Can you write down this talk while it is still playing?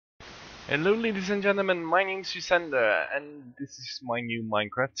Hello ladies and gentlemen, my name is Resender, and this is my new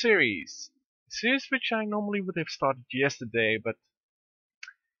Minecraft series. A series which I normally would have started yesterday, but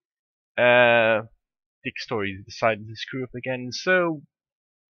Dick Story decided to screw up again. So,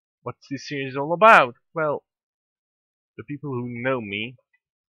 what's this series all about? Well, the people who know me,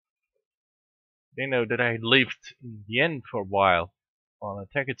 they know that I lived in the end for a while on a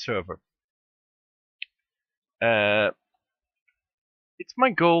Tekkit server. It's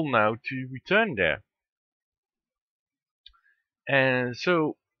my goal now to return there. And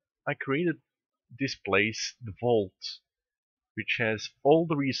so, I created this place, the Vault, which has all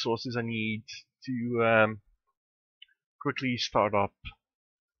the resources I need to quickly start up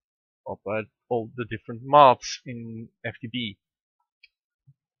all the different mods in FTB.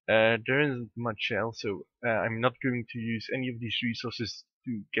 There isn't much else, so I'm not going to use any of these resources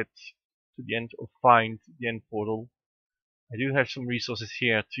to get to the end or find the end portal. I do have some resources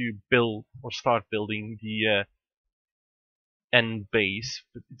here to build or start building the end base,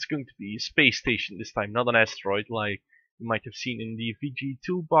 but it's going to be a space station this time, not an asteroid like you might have seen in the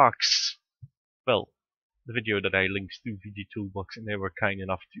VGToolbox. Well, the video that I linked to VGToolbox, and they were kind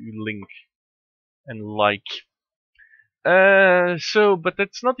enough to link and like. But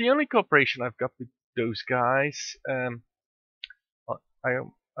that's not the only cooperation I've got with those guys.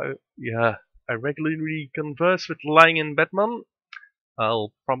 I regularly converse with Lyinbedmon.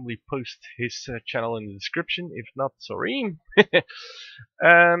 I'll probably post his channel in the description. If not, sorry.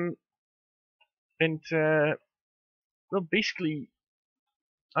 um, well, basically,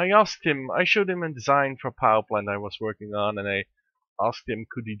 I showed him a design for a power plant I was working on, and I asked him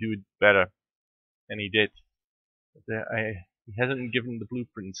could he do it better, and he did. But, he hasn't given the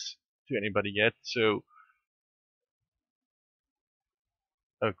blueprints to anybody yet, so...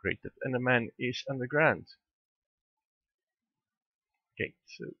 Oh great, that Enderman is underground. Okay,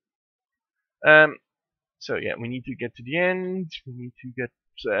 so yeah, we need to get to the end, we need to get...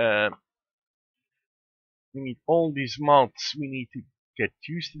 we need all these mods, we need to get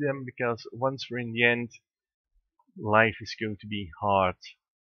used to them, because once we're in the end, life is going to be hard.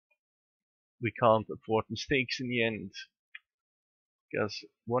 We can't afford mistakes in the end, because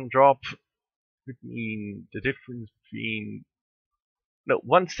one drop could mean the difference between... No,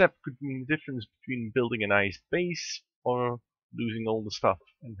 one step could mean the difference between building a nice base or losing all the stuff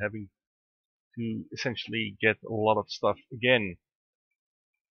and having to essentially get a lot of stuff again.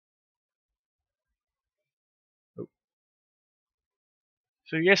 Oh.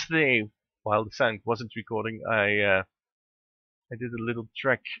 So yesterday, while the sound wasn't recording, I did a little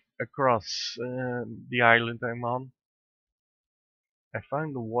trek across the island I'm on. I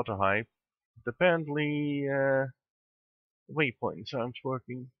found the water hive. But apparently, waypoints aren't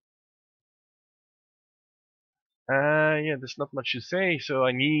working. Yeah, there's not much to say, so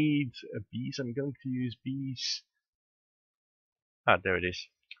I need bees. I'm going to use bees. Ah, there it is.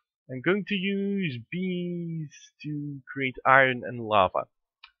 I'm going to use bees to create iron and lava.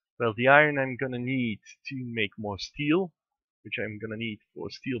 Well, the iron I'm gonna need to make more steel, which I'm gonna need for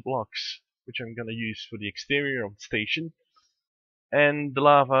steel blocks, which I'm gonna use for the exterior of the station. And the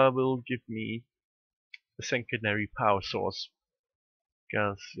lava will give me a secondary power source.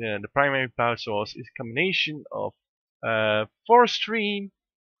 Because the primary power source is a combination of forestry.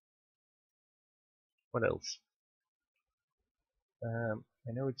 What else?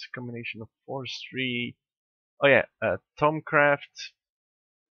 I know it's a combination of forestry. Oh yeah, Tomcraft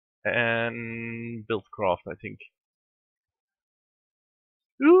and Buildcraft, I think.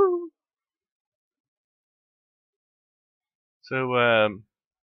 Ooh. So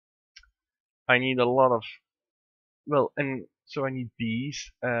I need a lot of... Well, and so I need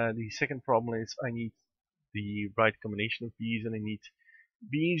bees. The second problem is I need the right combination of bees, and I need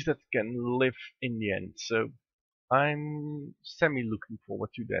bees that can live in the end. So I'm semi-looking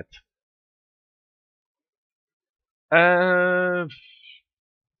forward to that.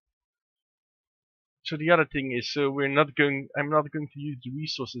 So the other thing is, so I'm not going to use the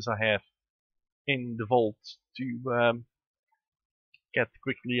resources I have in the vault to get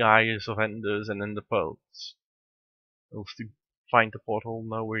quickly eyes of enders and ender pearls. Else to find the portal,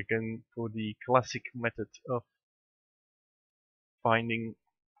 now we're going for the classic method of finding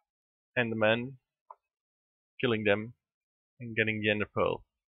endermen, killing them, and getting the ender pearl.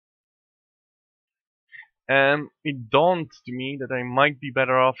 It dawned to me that I might be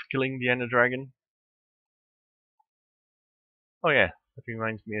better off killing the ender dragon. Oh yeah, that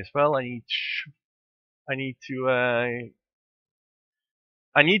reminds me as well. I need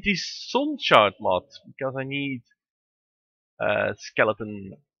this soul shard mod because I need a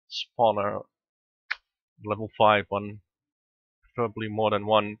skeleton spawner, level 5 one, preferably more than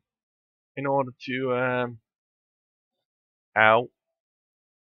one. in order to ow.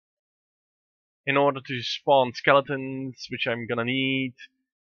 In order to spawn skeletons, which I'm gonna need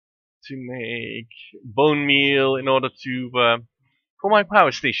to make bone meal in order to for my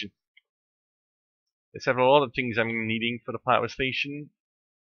power station. There's several other things I'm needing for the power station.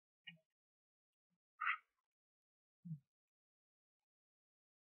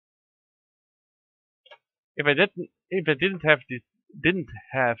 If I didn't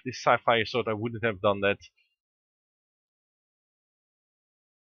have this sapphire sword, I wouldn't have done that.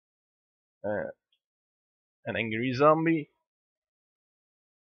 An angry zombie.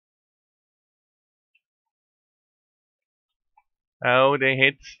 Oh, they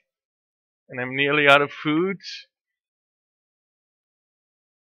hit, and I'm nearly out of food.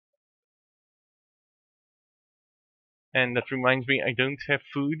 And that reminds me, I don't have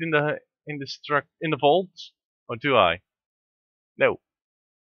food in the vault, or do I? No.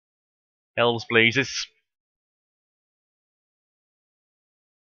 Hell's blazes.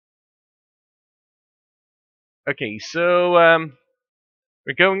 Okay, so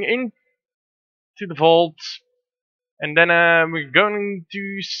we're going into the vault, and then we're going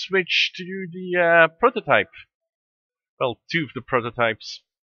to switch to the prototype. Well, two of the prototypes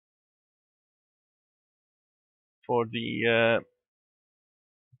for the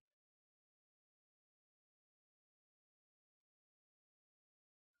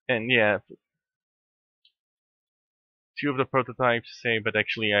and yeah, two of the prototypes say, but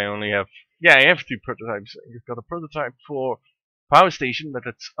actually I only have, yeah, I have two prototypes. I've got a prototype for power station, but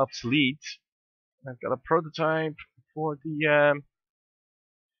that's obsolete. I've got a prototype for the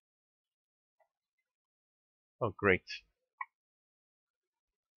oh great.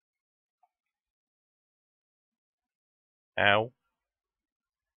 Ow.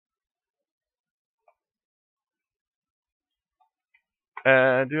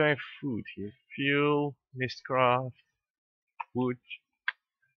 Do I have food here? Fuel, mistcraft, wood.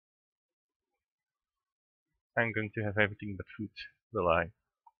 I'm going to have everything but food, will I?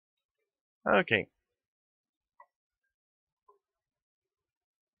 Okay.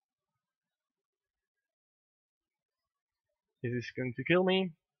 Is this going to kill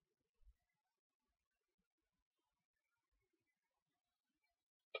me?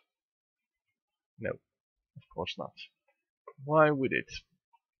 No, of course not. Why would it?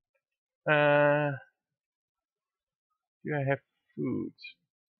 Do I have food?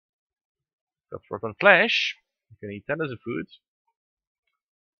 Got rotten flesh. You can eat that as a food.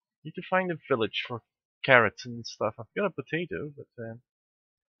 Need to find a village for carrots and stuff. I've got a potato, but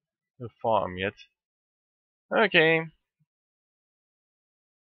no farm yet. Okay.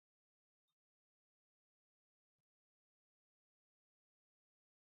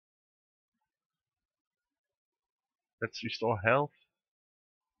 Let's restore health.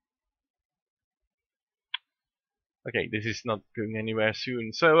 Okay, this is not going anywhere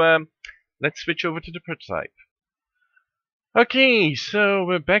soon. So let's switch over to the prototype. Okay, so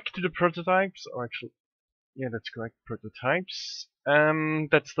we're back to the prototypes. Or actually, yeah, that's correct. Prototypes.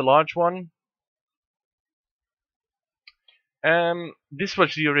 That's the large one. This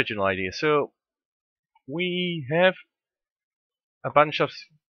was the original idea. So we have a bunch of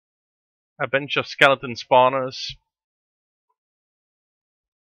skeleton spawners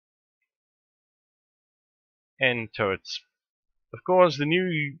and turrets. Of course, the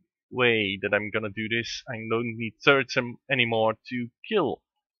new way that I'm gonna do this, I don't need turrets anymore to kill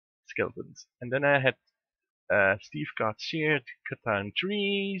skeletons. And then I had Steve Cart's here to cut down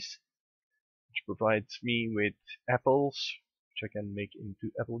trees, which provides me with apples, which I can make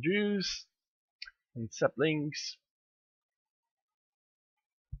into apple juice, and saplings.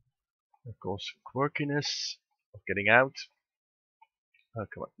 Of course, quirkiness of getting out. Oh,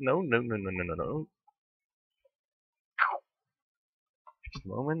 come on. No, no, no, no, no, no, no. Just a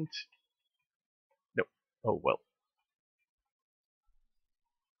moment. No. Oh, well.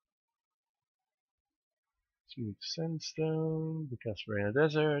 Smooth sandstone, because we're in a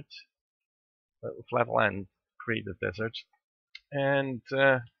desert. Flatland create a desert. And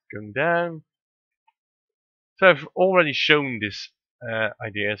going down. So I've already shown this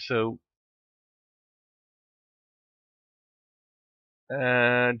idea. So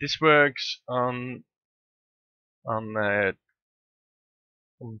this works on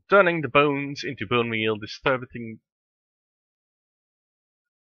turning the bones into bone meal, distributing.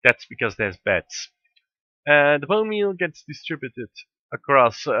 That's because there's bats. The bone meal gets distributed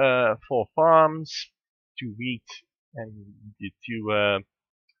across 4 farms, 2 wheat, and the 2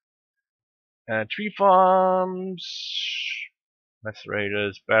 tree farms,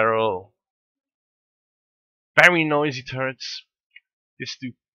 macerators, barrel, very noisy turrets. This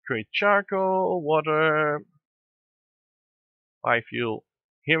to create charcoal, water, biofuel.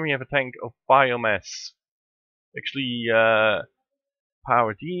 Here we have a tank of biomass. Actually,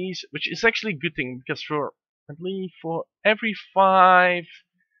 power these, which is actually a good thing because for I believe for every 5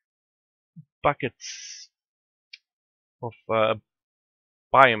 buckets of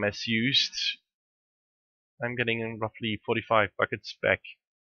biomass used, I'm getting roughly 45 buckets back.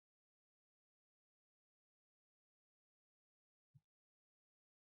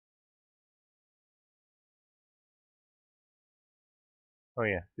 Oh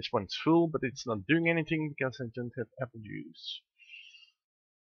yeah, this one's full, but it's not doing anything because I don't have apple juice.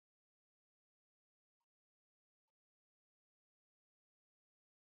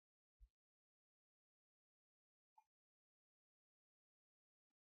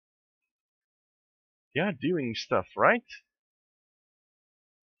 They are doing stuff, right?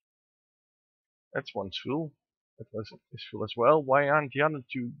 That's one's full. That is full as well. Why aren't the other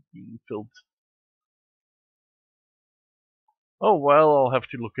 2 being filled? Oh well, I'll have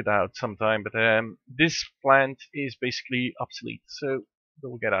to look it out sometime, but this plant is basically obsolete, so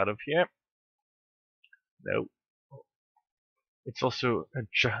we'll get out of here. No. It's also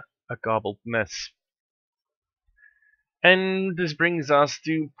a garbled mess. And this brings us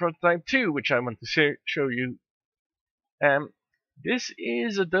to prototype 2, which I want to show you. This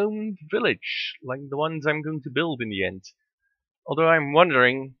is a domed village, like the ones I'm going to build in the end. Although I'm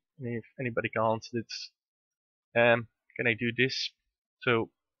wondering if anybody can answer this. Can I do this?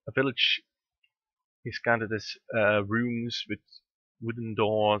 So a village is counted as rooms with wooden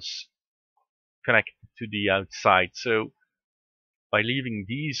doors connected to the outside. So by leaving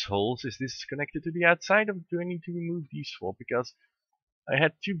these holes, is this connected to the outside, or do I need to remove these 4? Because I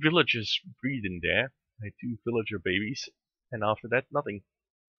had 2 villagers breed in there. I had 2 villager babies, and after that, nothing.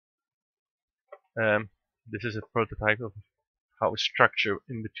 This is a prototype of how a structure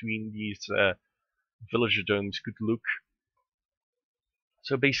in between these villager domes could look.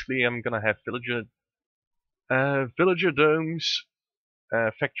 So basically, I'm gonna have villager domes,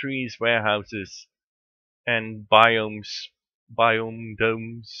 factories, warehouses, and biome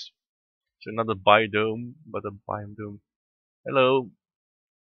domes. So not a biodome, but a biome dome. Hello.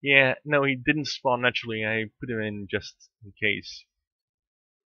 Yeah, no, he didn't spawn naturally. I put him in just in case.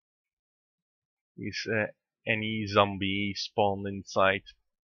 He's any zombie spawned inside.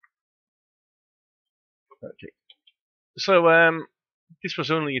 Okay. So this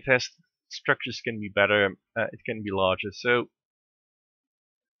was only a test. Structures can be better. It can be larger. So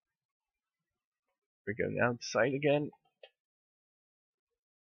we're going outside again.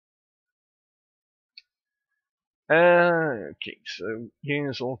 Okay, so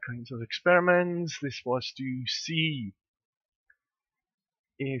here's all kinds of experiments. This was to see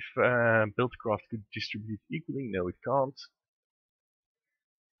if Buildcraft could distribute equally. No, it can't.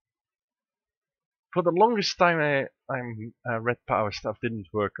 For the longest time, Red Power stuff didn't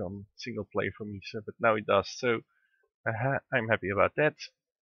work on single player for me, so, but now it does. So I'm happy about that.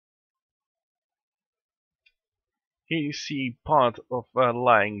 Here you see part of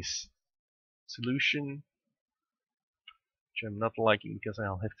Lying's solution, which I'm not liking because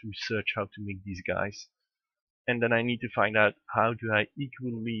I'll have to research how to make these guys. And then I need to find out how do I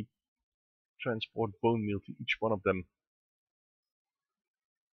equally transport bone meal to each one of them.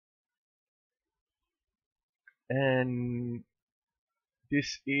 And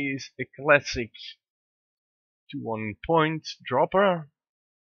this is a classic 2-1 point dropper.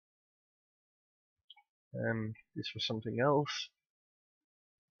 This was something else.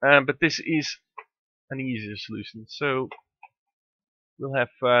 But this is an easier solution. So we'll have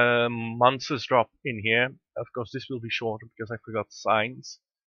monsters drop in here. Of course, this will be shorter because I forgot signs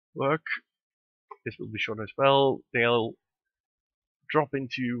work. This will be shorter as well. They'll drop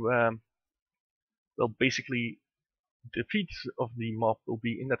into, well, basically the feet of the mob will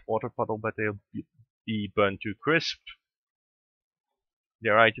be in that water puddle, but they'll be burned to crisp.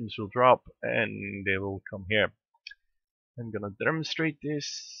 Their items will drop and they will come here. I'm gonna demonstrate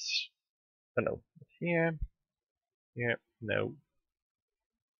this. Oh no, here, no.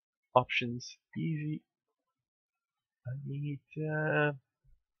 Options, easy. I need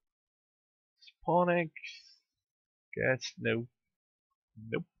Spawnex. Gas, no.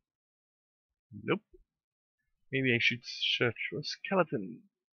 Nope. Nope. Maybe I should search for skeleton.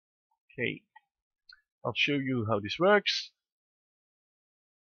 Okay. I'll show you how this works.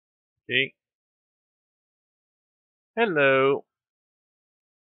 Okay. Hello.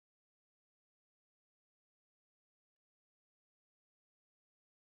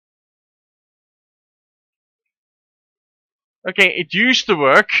 Okay, it used to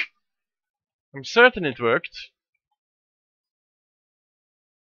work. I'm certain it worked.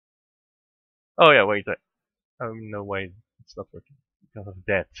 Oh yeah, wait. Oh no, wait. It's not working because of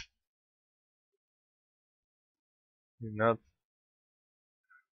that. You're not.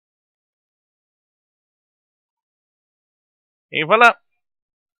 Hey, voila!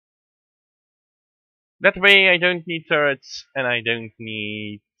 That way I don't need turrets and I don't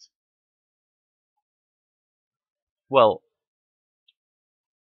need... Well,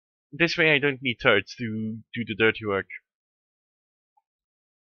 this way I don't need turrets to do the dirty work.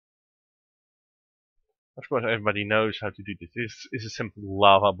 Of course, everybody knows how to do this. This is a simple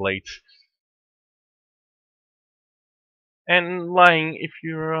lava blade. And lying, if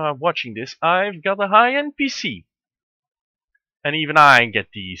you're watching this, I've got a high-end PC. And even I get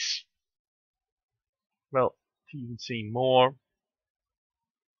these. Well, to even say more,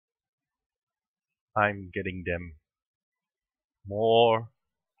 I'm getting them more.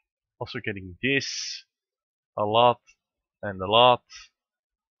 Also getting this a lot and a lot.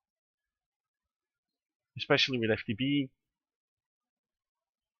 Especially with FTB.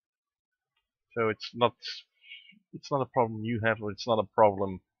 So it's not a problem you have, or it's not a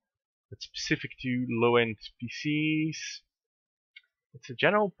problem that's specific to low-end PCs. It's a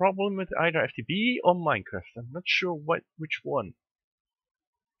general problem with either FTB or Minecraft. I'm not sure which one.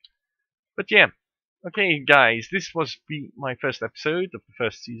 But yeah. Okay, guys, this was my first episode of the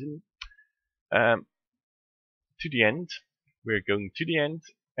first season. To the end. We're going to the end,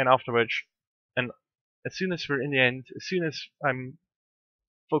 and afterwards, and as soon as we're in the end, as soon as I'm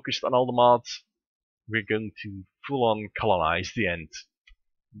focused on all the mods, we're going to full-on colonize the end.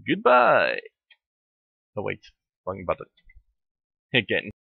 Goodbye! Oh wait, wrong button. Again.